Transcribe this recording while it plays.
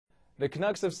The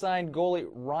Canucks have signed goalie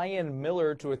Ryan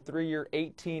Miller to a 3-year,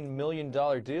 $18 million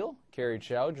deal. Kerry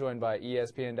Chow, joined by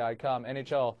ESPN.com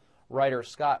NHL writer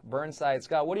Scott Burnside.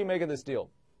 Scott, what do you make of this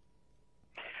deal?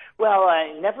 Well,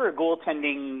 never a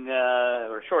goaltending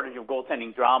or shortage of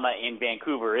goaltending drama in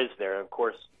Vancouver, is there? Of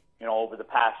course, over the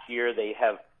past year they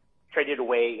have traded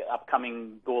away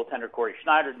upcoming goaltender Corey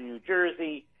Schneider to New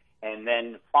Jersey, and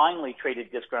then finally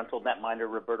traded disgruntled netminder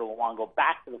Roberto Luongo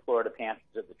back to the Florida Panthers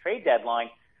at the trade deadline,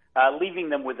 leaving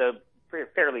them with a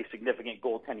fairly significant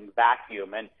goaltending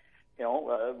vacuum. And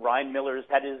Ryan Miller's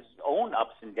had his own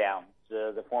ups and downs.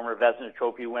 The former Vezina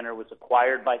Trophy winner was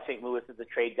acquired by St. Louis at the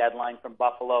trade deadline from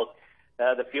Buffalo.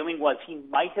 The feeling was he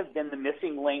might have been the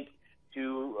missing link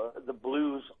to the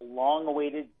Blues'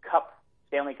 long-awaited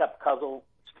Stanley Cup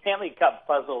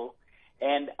puzzle,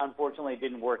 and unfortunately it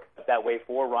didn't work that way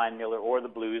for Ryan Miller or the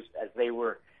Blues, as they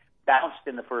were bounced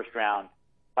in the first round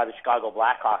by the Chicago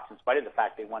Blackhawks, in spite of the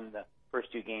fact they won the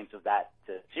first two games of that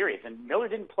series. And Miller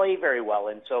didn't play very well,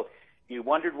 and so you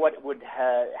wondered what would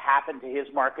happen to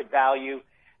his market value.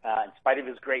 In spite of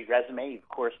his great resume, he, of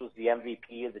course, was the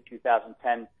MVP of the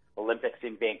 2010 Olympics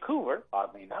in Vancouver,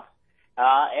 oddly enough.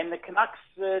 And the Canucks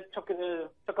took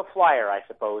a flyer, I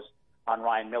suppose, on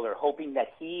Ryan Miller, hoping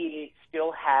that he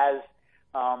still has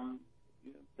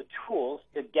the tools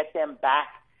to get them back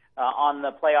on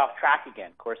the playoff track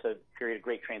again. Of course, a period of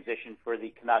great transition for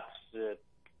the Canucks,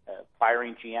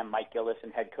 firing GM Mike Gillis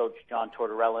and head coach John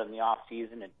Tortorella in the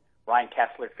offseason, and Ryan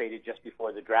Kessler traded just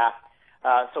before the draft.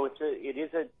 So it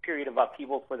is a period of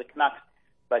upheaval for the Canucks,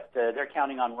 but they're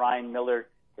counting on Ryan Miller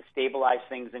to stabilize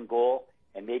things in goal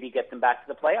and maybe get them back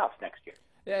to the playoffs next year.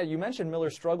 Yeah, you mentioned Miller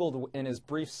struggled in his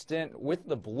brief stint with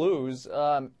the Blues.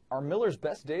 Are Miller's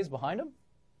best days behind him?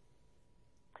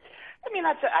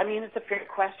 It's a fair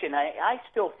question. I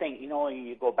still think,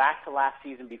 you go back to last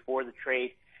season before the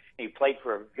trade, he played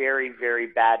for a very, very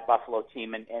bad Buffalo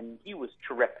team, and he was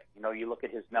terrific. You look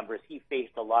at his numbers. He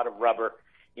faced a lot of rubber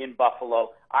in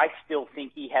Buffalo. I still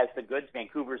think he has the goods.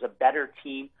 Vancouver's a better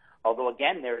team, although,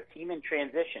 again, they're a team in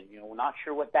transition. We're not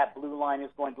sure what that blue line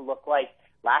is going to look like.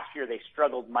 Last year they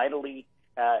struggled mightily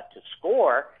to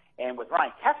score, and with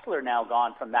Ryan Kessler now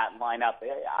gone from that lineup,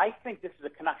 I think this is a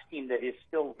Canucks team that is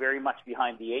still very much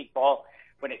behind the eight ball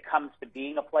when it comes to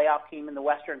being a playoff team in the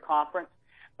Western Conference.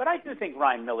 But I do think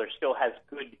Ryan Miller still has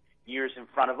good years in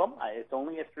front of him. It's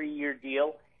only a 3-year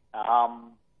deal.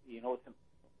 It's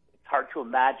hard to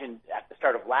imagine at the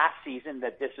start of last season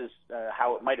that this is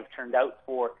how it might have turned out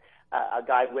for a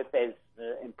guy with as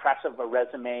impressive a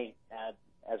resume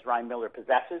as Ryan Miller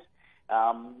possesses.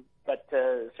 But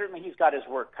certainly he's got his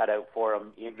work cut out for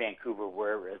him in Vancouver,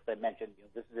 where, as I mentioned,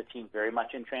 this is a team very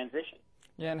much in transition.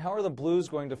 Yeah, and how are the Blues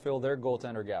going to fill their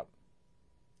goaltender gap?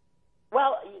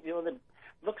 Well, it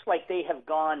looks like they have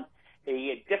gone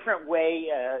a different way.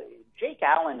 Jake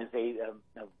Allen is a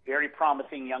very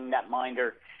promising young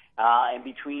netminder, and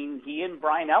between he and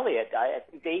Brian Elliott, I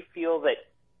think they feel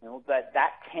that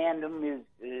that tandem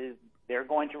is they're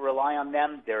going to rely on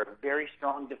them. They're a very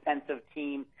strong defensive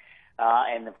team,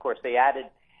 and of course they added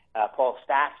Paul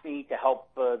Stastny to help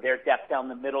their depth down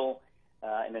the middle,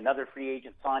 and another free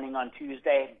agent signing on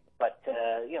Tuesday. But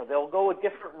they'll go a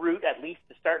different route at least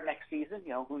to start next season.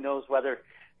 Who knows whether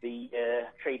the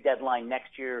trade deadline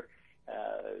next year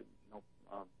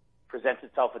presents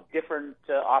itself a different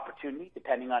opportunity,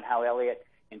 depending on how Elliott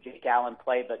and Jake Allen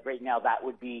play. But right now, that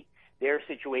would be their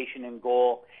situation in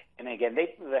goal. And again,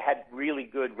 they've had really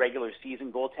good regular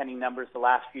season goaltending numbers the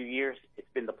last few years. It's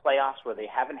been the playoffs where they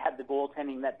haven't had the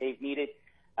goaltending that they've needed.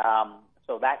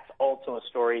 So that's also a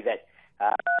story that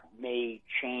may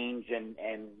change and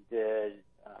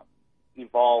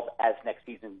evolve as next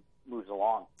season moves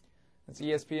along. That's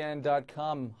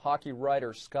ESPN.com hockey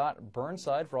writer Scott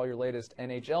Burnside. For all your latest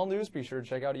NHL news, be sure to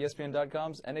check out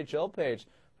ESPN.com's NHL page.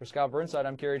 For Scott Burnside,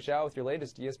 I'm Kerry Chow with your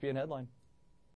latest ESPN headline.